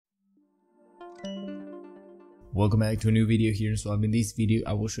Welcome back to a new video here. So in this video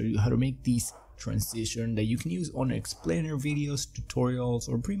I will show you how to make these transition that you can use on explainer videos, tutorials,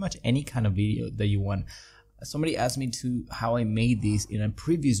 or pretty much any kind of video that you want. Somebody asked me to how I made this in a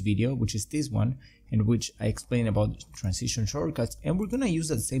previous video, which is this one, in which I explain about transition shortcuts, and we're gonna use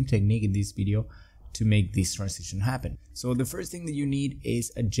that same technique in this video to make this transition happen. So the first thing that you need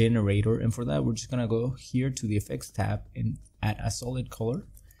is a generator, and for that we're just gonna go here to the effects tab and add a solid color,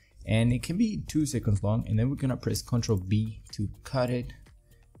 and it can be 2 seconds long, and then we're gonna press Ctrl B to cut it,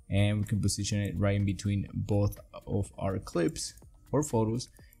 and we can position it right in between both of our clips or photos.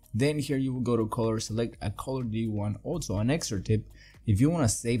 Then here you will go to color, select a color that you want. Also, an extra tip, if you want to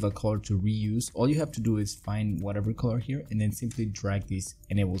save a color to reuse, all you have to do is find whatever color here and then simply drag this,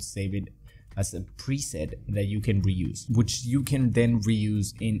 and it will save it as a preset that you can reuse, which you can then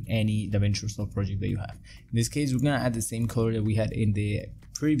reuse in any DaVinci Resolve project that you have. In this case, we're gonna add the same color that we had in the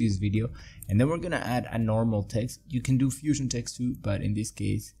previous video, and then we're gonna add a normal text. You can do Fusion text too, but in this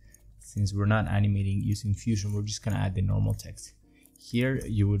case, since we're not animating using Fusion, we're just gonna add the normal text. Here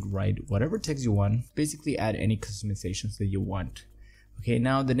you would write whatever text you want, basically add any customizations that you want. Okay,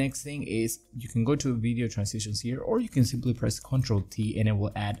 now the next thing is you can go to video transitions here, or you can simply press Ctrl T and it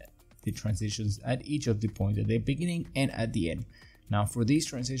will add the transitions at each of the points at the beginning and at the end. Now for this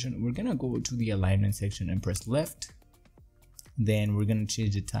transition, we're gonna go to the alignment section and press left. Then we're gonna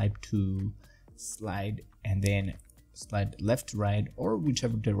change the type to slide, and then slide left to right, or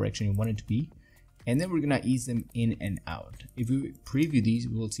whichever direction you want it to be. And then we're gonna ease them in and out. If we preview these,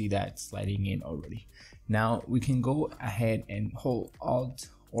 we will see that sliding in already. Now we can go ahead and hold Alt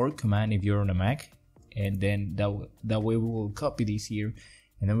or Command if you're on a Mac, and then that way we will copy these here,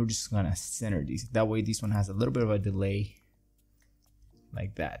 and then we're just gonna center these. That way this one has a little bit of a delay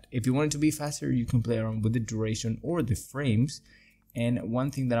like that. If you want it to be faster, you can play around with the duration or the frames. And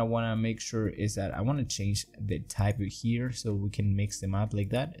one thing that I want to make sure is that I want to change the type here so we can mix them up like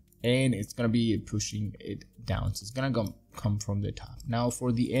that, and it's gonna be pushing it down, so it's gonna come from the top. Now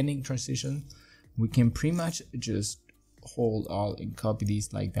for the ending transition, we can pretty much just hold Alt and copy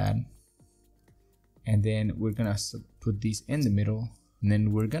these like that, and then we're gonna put these in the middle, and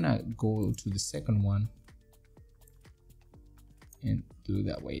then we're gonna go to the second one and do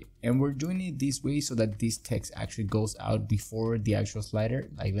that way. And we're doing it this way so that this text actually goes out before the actual slider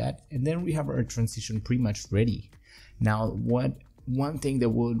like that, and then we have our transition pretty much ready. Now one thing that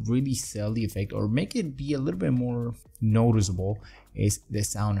would really sell the effect or make it be a little bit more noticeable is the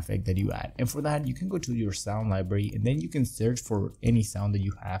sound effect that you add. And for that, you can go to your sound library, and then you can search for any sound that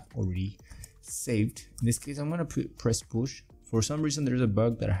you have already saved. In this case, I'm gonna press push. For some reason there's a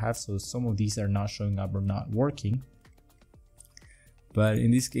bug that I have, so some of these are not showing up or not working. But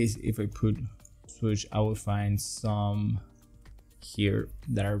in this case, if I put switch, I will find some here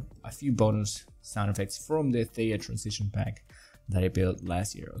that are a few bonus sound effects from the Thea transition pack that I built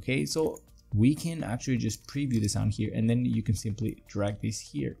last year. Okay, so we can actually just preview the sound here, and then you can simply drag this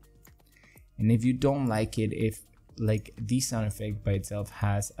here. And if you don't like it, if like this sound effect by itself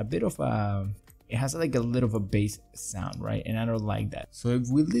has a bit of a, it has like a little of a bass sound, right? And I don't like that. So if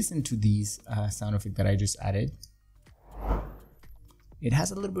we listen to these sound effect that I just added, it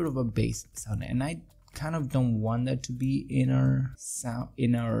has a little bit of a bass sound, and I kind of don't want that to be in our sound,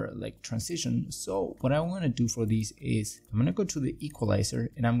 in our like transition. So what I want to do for these is I'm gonna go to the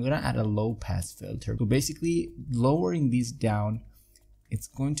equalizer, and I'm gonna add a low pass filter. So basically lowering these down, it's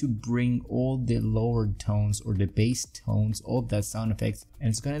going to bring all the lower tones or the bass tones of that sound effects, and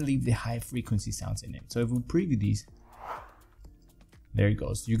it's gonna leave the high frequency sounds in it. So if we preview these, there it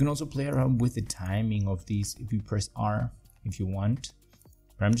goes. You can also play around with the timing of these if you press R if you want.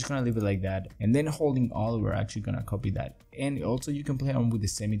 But I'm just gonna leave it like that, and then holding Alt, we're actually gonna copy that. And also you can play around with the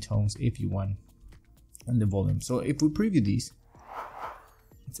semitones if you want, and the volume. So if we preview these,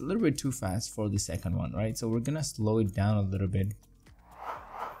 it's a little bit too fast for the second one, right? So we're gonna slow it down a little bit.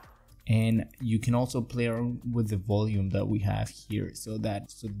 And you can also play around with the volume that we have here, so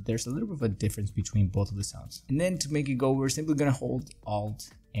there's a little bit of a difference between both of the sounds. And then to make it go, we're simply gonna hold Alt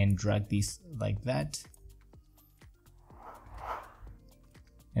and drag these like that.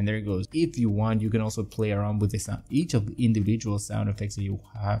 And there it goes. If you want, you can also play around with the sound, each of the individual sound effects that you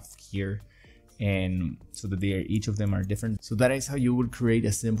have here, and so that each of them are different. So that is how you would create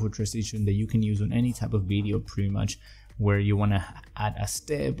a simple transition that you can use on any type of video, pretty much, where you want to add a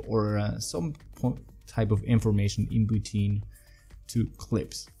step or some type of information in between two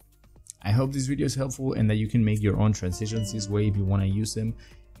clips. I hope this video is helpful and that you can make your own transitions this way if you want to use them.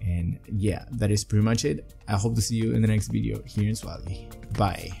 And yeah, that is pretty much it. I hope to see you in the next video here in SUALVI.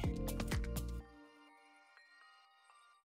 Bye.